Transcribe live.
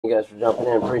You guys for jumping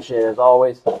in. Appreciate it as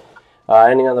always.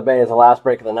 Ending on the bay is the last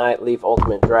break of the night. Leaf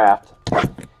Ultimate Draft.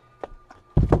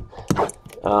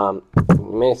 You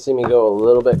may see me go a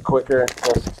little bit quicker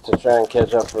just to try and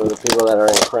catch up for the people that are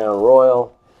in Crown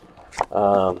Royal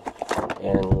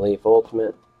and Leaf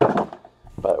Ultimate.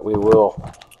 But we will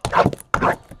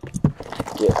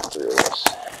get through this.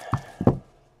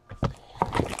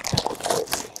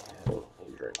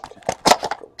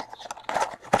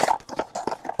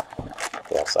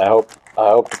 Yes, I hope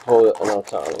to pull an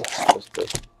Otani.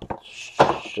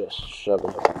 Just shove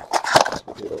it up.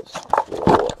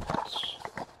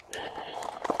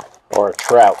 Or a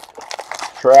Trout.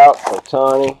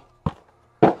 Otani.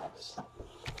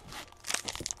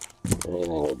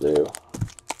 Anything will do.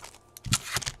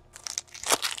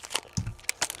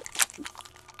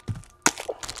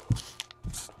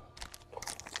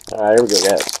 Alright, here we go,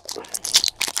 guys.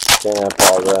 Again, I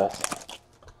apologize.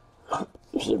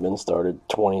 Should have been started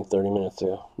 20-30 minutes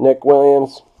ago. Nick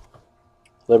Williams,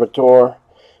 Liberatore,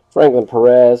 Franklin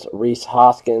Perez, Rhys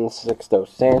Hoskins, Sixto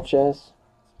Sanchez.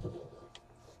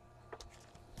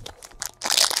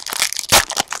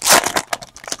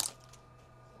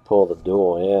 Pull the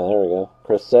duel, yeah, there we go.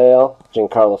 Chris Sale,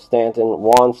 Giancarlo Stanton,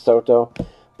 Juan Soto,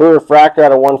 Blue Refractor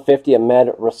out of 150,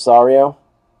 Ahmed Rosario,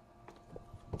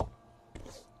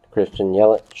 Christian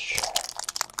Yelich.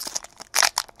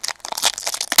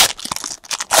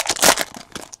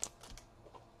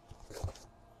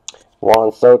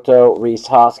 Juan Soto, Rhys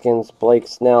Hoskins, Blake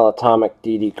Snell, Atomic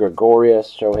Didi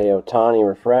Gregorius, Shohei Ohtani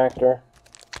Refractor.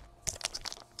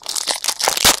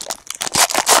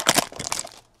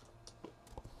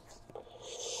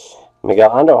 Miguel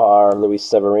Andujar, Luis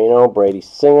Severino, Brady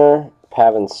Singer,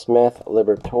 Pavin Smith,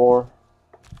 Liberatore.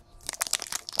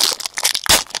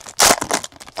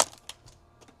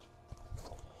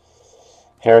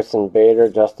 Harrison Bader,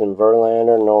 Justin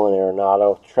Verlander, Nolan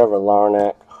Arenado, Trevor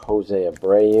Larnach, Jose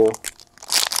Abreu.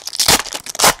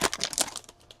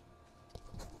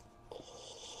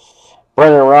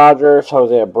 Brendan Rodgers,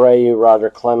 Jose Abreu, Roger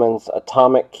Clemens,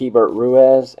 Atomic Keibert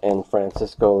Ruiz, and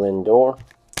Francisco Lindor.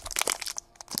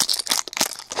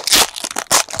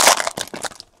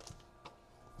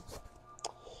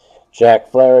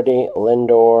 Jack Flaherty,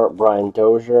 Lindor, Brian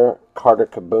Dozier, Carter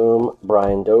Kaboom,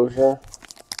 Brian Dozier.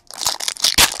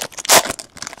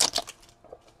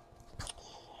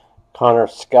 Connor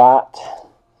Scott,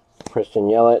 Christian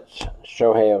Yelich,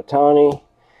 Shohei Ohtani,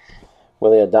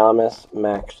 Willie Adames,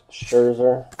 Max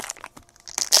Scherzer.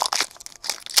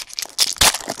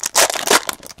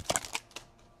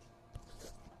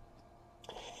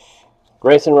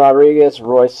 Grayson Rodriguez,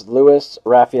 Royce Lewis,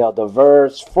 Rafael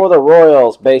Devers. For the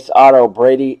Royals, base auto,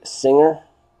 Brady Singer.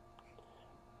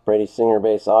 Brady Singer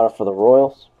base auto for the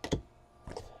Royals.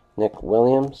 Nick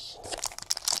Williams.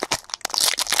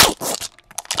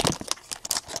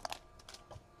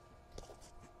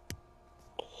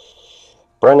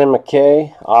 Brendan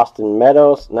McKay, Austin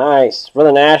Meadows. Nice. For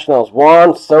the Nationals,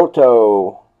 Juan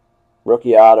Soto.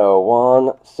 Rookie auto,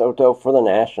 Juan Soto for the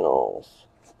Nationals.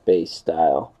 Base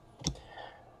style.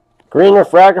 Green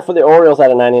Refractor for the Orioles out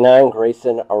of 99,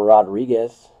 Grayson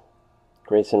Rodriguez.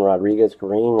 Grayson Rodriguez,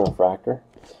 Green Refractor.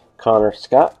 Connor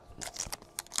Scott.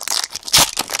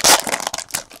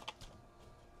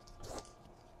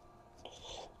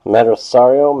 Ahmed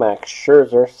Rosario, Max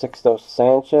Scherzer, Sixto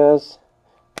Sanchez.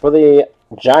 For the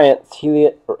Giants,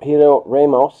 Helio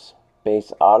Ramos,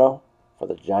 base auto for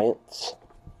the Giants.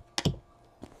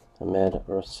 Ahmed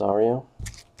Rosario.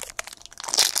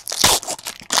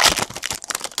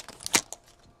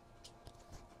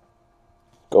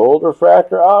 Gold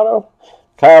Refractor auto,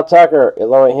 Kyle Tucker,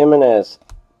 Eloy Jimenez,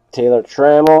 Taylor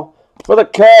Trammell. For the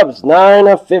Cubs,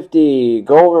 9/50,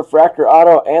 Gold Refractor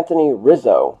auto, Anthony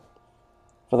Rizzo.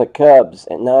 For the Cubs,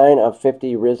 at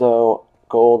 9/50, Rizzo,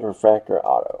 Gold Refractor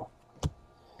auto.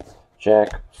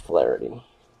 Jack Flaherty.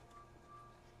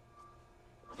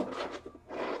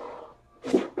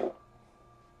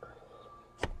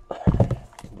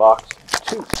 Box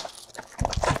 2.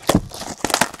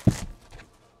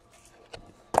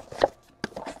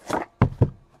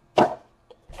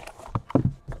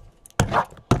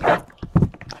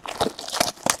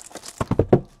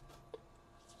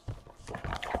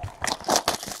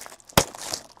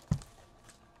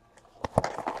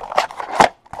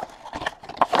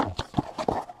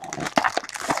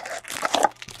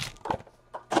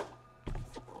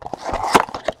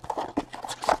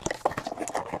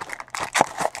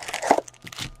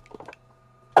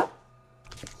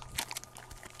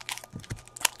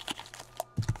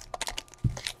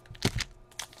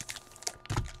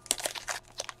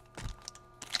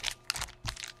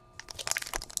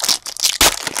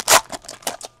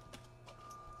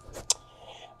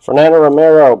 Fernando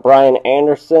Romero, Brian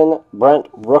Anderson,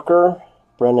 Brent Rooker,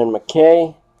 Brendan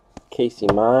McKay, Casey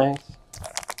Mize.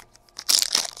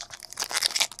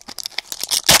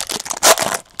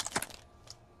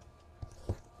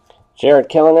 Jared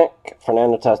Kelenic,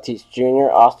 Fernando Tatis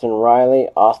Jr., Austin Riley,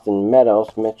 Austin Meadows,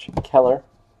 Mitch Keller.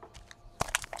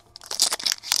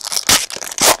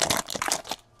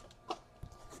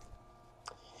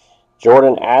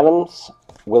 Jordan Adams,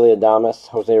 Willie Adames,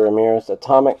 Jose Ramirez,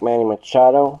 Atomic, Manny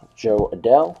Machado, Joe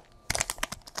Adell.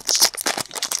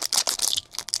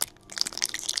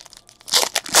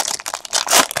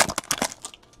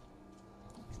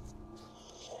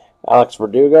 Alex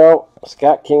Verdugo,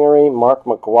 Scott Kingery, Mark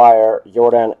McGuire,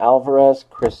 Yordan Alvarez,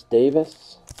 Chris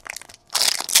Davis.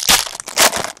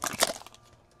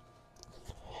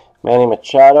 Manny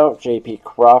Machado, J.P.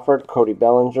 Crawford, Cody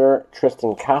Bellinger,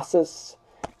 Tristan Casas,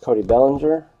 Cody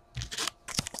Bellinger.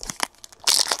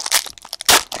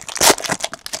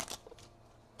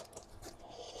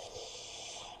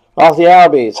 Off the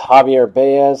Albies, Javier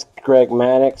Baez, Greg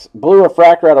Maddux. Blue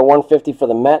Refractor out of 150 for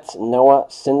the Mets, Noah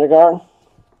Syndergaard.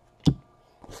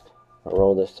 I'll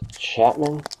roll this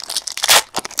Chapman.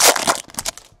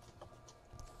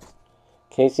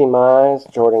 Casey Mize,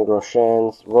 Jordan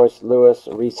Groshans, Royce Lewis,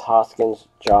 Reese Hoskins,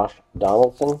 Josh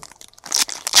Donaldson.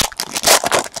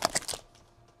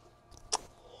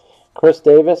 Chris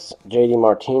Davis, J.D.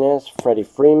 Martinez, Freddie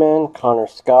Freeman, Connor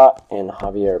Scott, and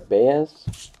Javier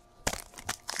Baez.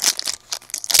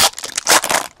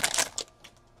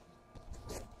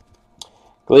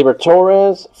 Gleyber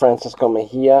Torres, Francisco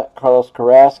Mejia, Carlos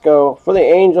Carrasco. For the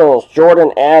Angels,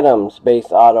 Jordan Adams, base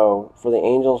auto. For the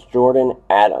Angels, Jordan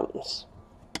Adams.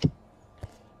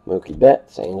 Mookie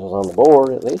Betts, Angels on the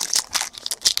board at least.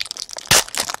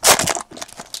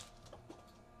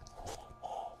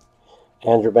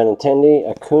 Andrew Benintendi,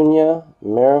 Acuna,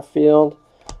 Merrifield.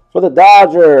 For the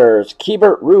Dodgers,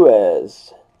 Keibert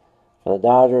Ruiz. For the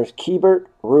Dodgers, Keibert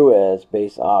Ruiz,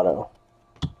 base auto.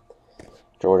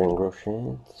 Jordan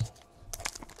Groshans.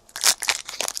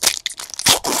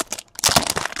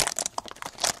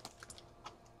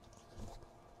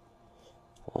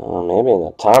 Maybe an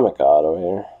atomic auto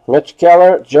here. Mitch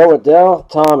Keller, Joe Adell,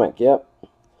 atomic, yep.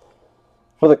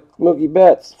 For the Mookie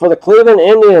Betts. For the Cleveland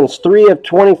Indians, 3 of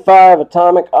 25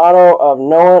 atomic auto of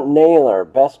Noah Naylor,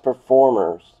 best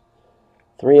performers.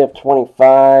 3 of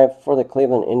 25 for the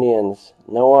Cleveland Indians,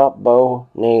 Noah Bo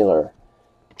Naylor.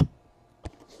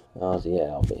 Aussie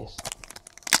Albies.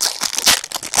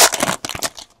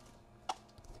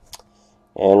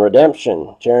 And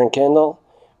Redemption, Jaron Kendall,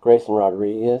 Grayson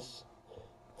Rodriguez.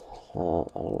 I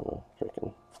don't know,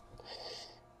 freaking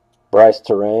Bryce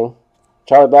Terang,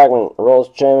 Charlie Blackmon, Rolls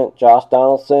Chapman, Josh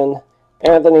Donaldson,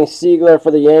 Anthony Siegler for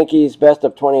the Yankees, best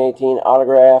of 2018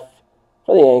 autograph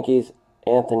for the Yankees,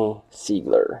 Anthony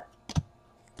Siegler,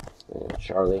 and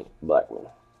Charlie Blackmon.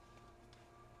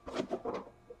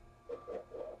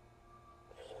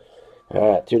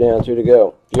 Alright, 2 down, 2 to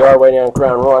go. You are waiting on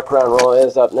Crown Royal. Crown Royal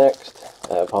is up next.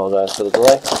 I apologize for the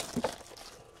delay.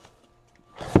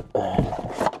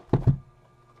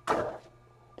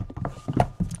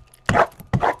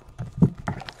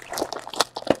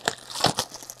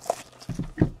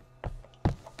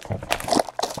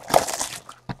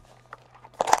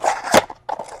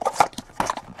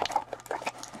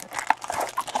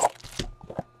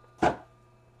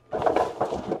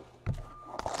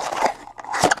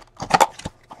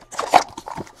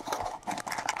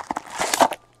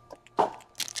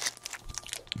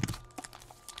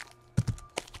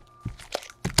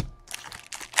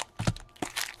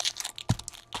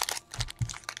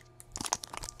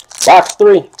 Box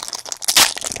 3.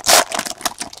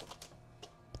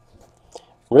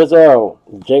 Rizzo,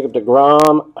 Jacob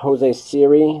deGrom, Jose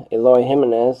Siri, Eloy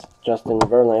Jimenez, Justin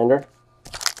Verlander.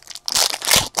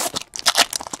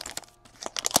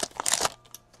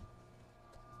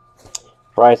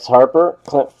 Bryce Harper,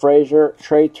 Clint Frazier,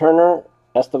 Trey Turner,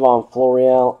 Estevan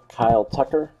Florial, Kyle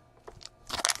Tucker.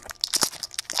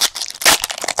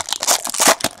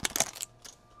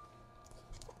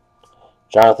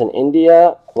 Jonathan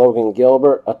India, Logan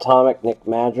Gilbert, Atomic, Nick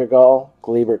Madrigal,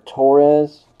 Gleyber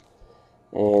Torres,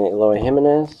 and Eloy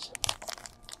Jimenez.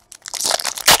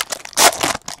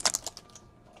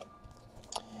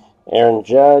 Aaron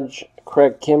Judge,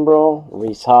 Craig Kimbrell,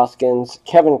 Reese Hoskins,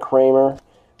 Kevin Kramer,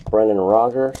 Brendan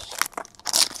Rodgers.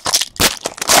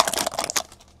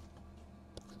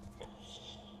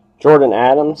 Jordan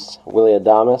Adams, Willie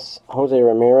Adames, Jose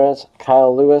Ramirez,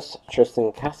 Kyle Lewis,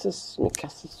 Tristan Casas,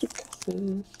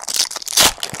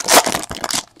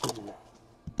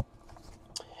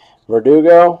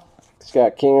 Verdugo,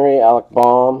 Scott Kingery, Alec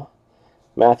Baum,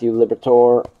 Matthew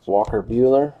Liberatore, Walker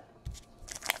Buehler.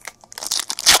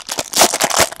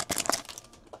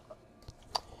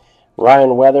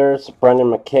 Ryan Weathers, Brendan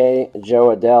McKay,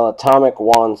 Joe Adele, Atomic,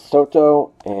 Juan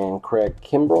Soto, and Craig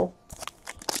Kimbrell.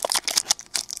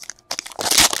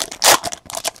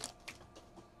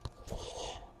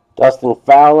 Dustin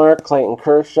Fowler, Clayton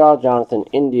Kershaw, Jonathan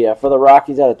India. For the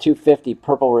Rockies, out of 250,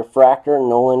 purple refractor,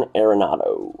 Nolan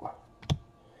Arenado.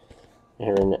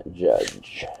 Aaron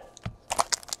Judge.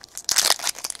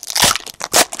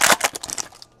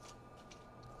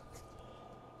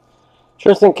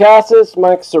 Tristan Casas,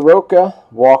 Mike Soroka,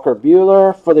 Walker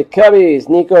Buehler. For the Cubbies,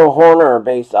 Nico Horner,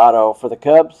 base auto. For the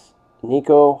Cubs,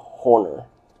 Nico Horner.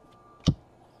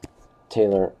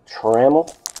 Taylor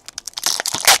Trammell.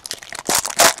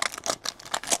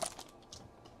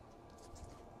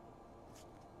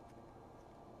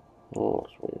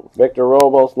 Victor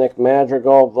Robles, Nick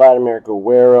Madrigal, Vladimir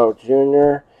Guerrero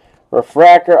Jr.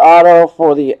 Refractor auto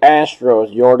for the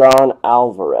Astros, Yordan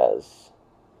Alvarez.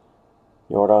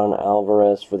 Yordan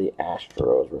Alvarez for the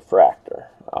Astros, refractor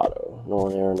auto.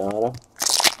 Nolan Arenado.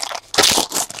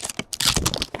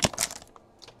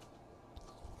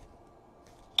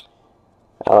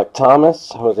 Alec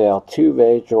Thomas, Jose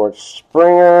Altuve, George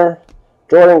Springer.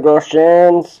 Jordan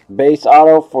Groshans, base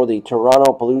auto for the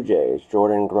Toronto Blue Jays.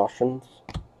 Jordan Groshans.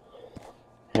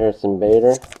 Harrison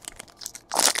Bader.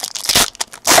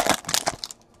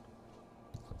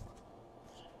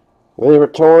 William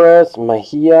Torres,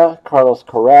 Mejia, Carlos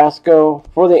Carrasco.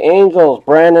 For the Angels,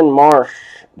 Brandon Marsh.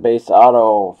 Base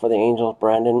auto for the Angels,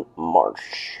 Brandon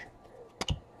Marsh.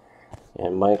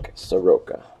 And Mike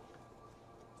Soroka.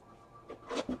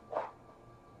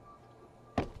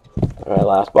 Alright,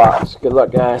 last box. Good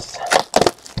luck, guys.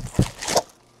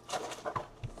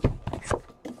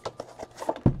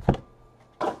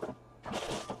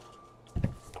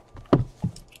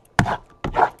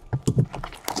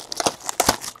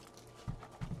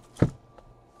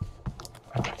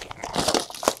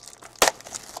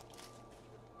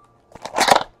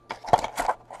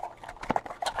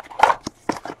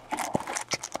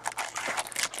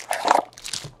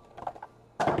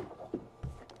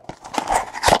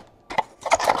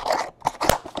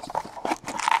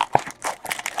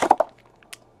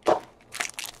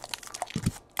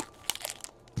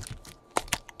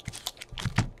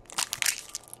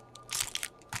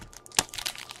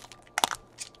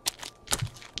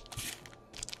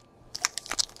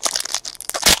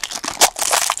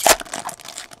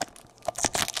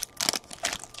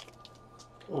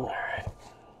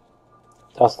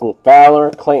 Dustin Fowler,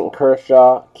 Clayton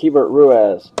Kershaw, Keibert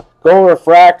Ruiz. Gold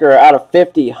refractor out of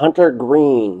 50, Hunter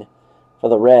Green for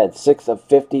the Reds. 6 of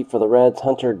 50 for the Reds,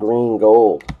 Hunter Green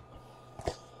gold.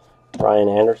 Brian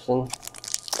Anderson.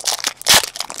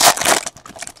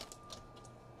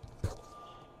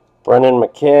 Brendan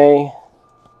McKay.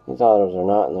 These autos are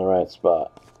not in the right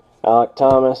spot. Alec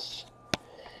Thomas.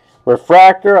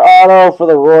 Refractor auto for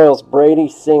the Royals, Brady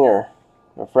Singer.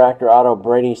 Refractor auto,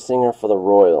 Brady Singer for the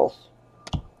Royals.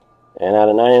 And out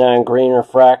of 99 green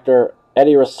refractor,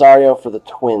 Eddie Rosario for the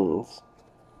Twins.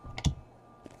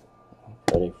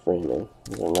 Freddie Freeman.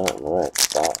 These are not in the right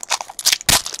spot.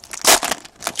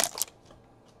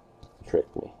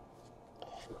 Tricked me.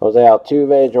 Jose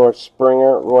Altuve, George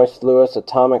Springer, Royce Lewis,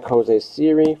 Atomic, Jose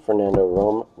Siri,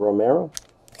 Fernando Romero.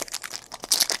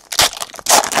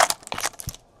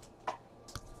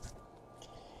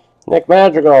 Nick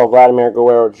Madrigal, Vladimir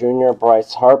Guerrero Jr.,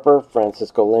 Bryce Harper,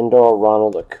 Francisco Lindor,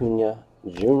 Ronald Acuna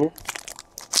Jr.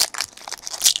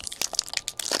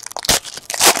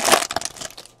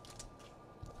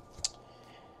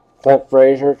 Clint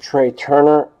Frazier, Trey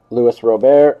Turner, Luis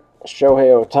Robert, Shohei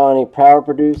Ohtani, power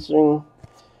producing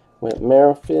with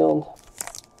Merrifield.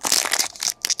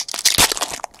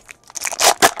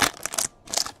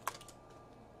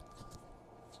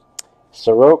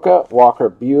 Soroka,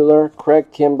 Walker Buehler,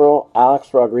 Craig Kimbrell,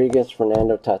 Alex Rodriguez,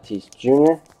 Fernando Tatis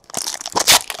Jr.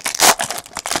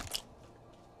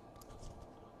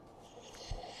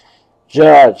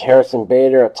 Judge, Harrison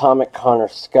Bader, Atomic, Connor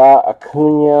Scott,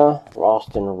 Acuna,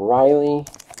 Austin Riley.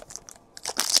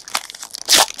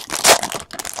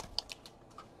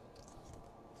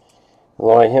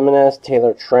 Eloy Jimenez,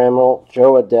 Taylor Trammell,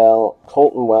 Joe Adele,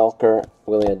 Colton Welker,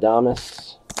 Willie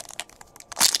Adames.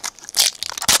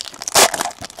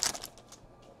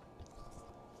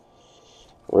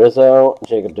 Rizzo,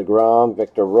 Jacob deGrom,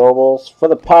 Victor Robles. For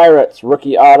the Pirates,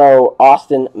 rookie auto,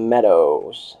 Austin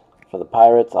Meadows. For the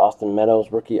Pirates, Austin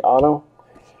Meadows, rookie auto.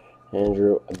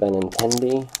 Andrew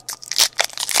Benintendi.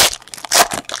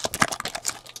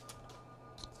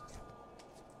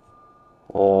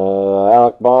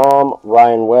 Alec Baum,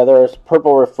 Ryan Weathers.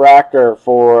 Purple refractor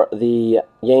for the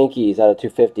Yankees out of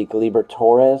 250, Gleyber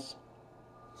Torres.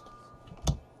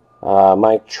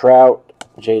 Mike Trout,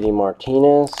 JD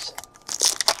Martinez.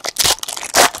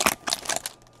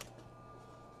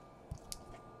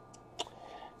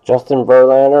 Justin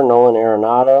Verlander, Nolan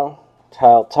Arenado.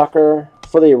 Kyle Tucker.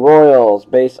 For the Royals,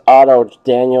 base auto,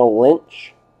 Daniel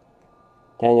Lynch.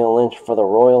 Daniel Lynch for the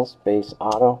Royals, base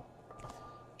auto.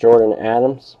 Jordan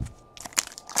Adams.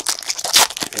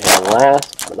 And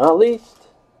last but not least,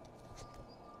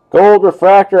 gold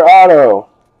refractor auto.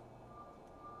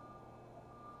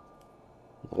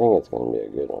 I think it's going to be a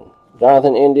good one.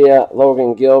 Jonathan India,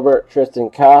 Logan Gilbert, Tristan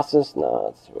Casas.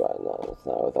 No, that's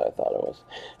not what I thought it was.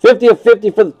 50 of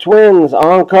 50 for the Twins.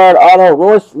 On-card auto,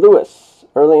 Royce Lewis.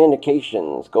 Early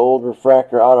indications. Gold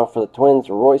refractor auto for the Twins,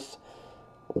 Royce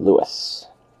Lewis.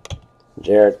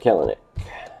 Jared Kelenic.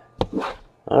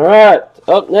 All right,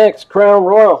 up next, Crown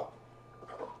Royal.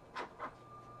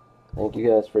 Thank you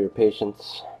guys for your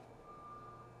patience.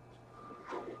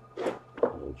 I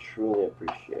truly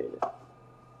appreciate it.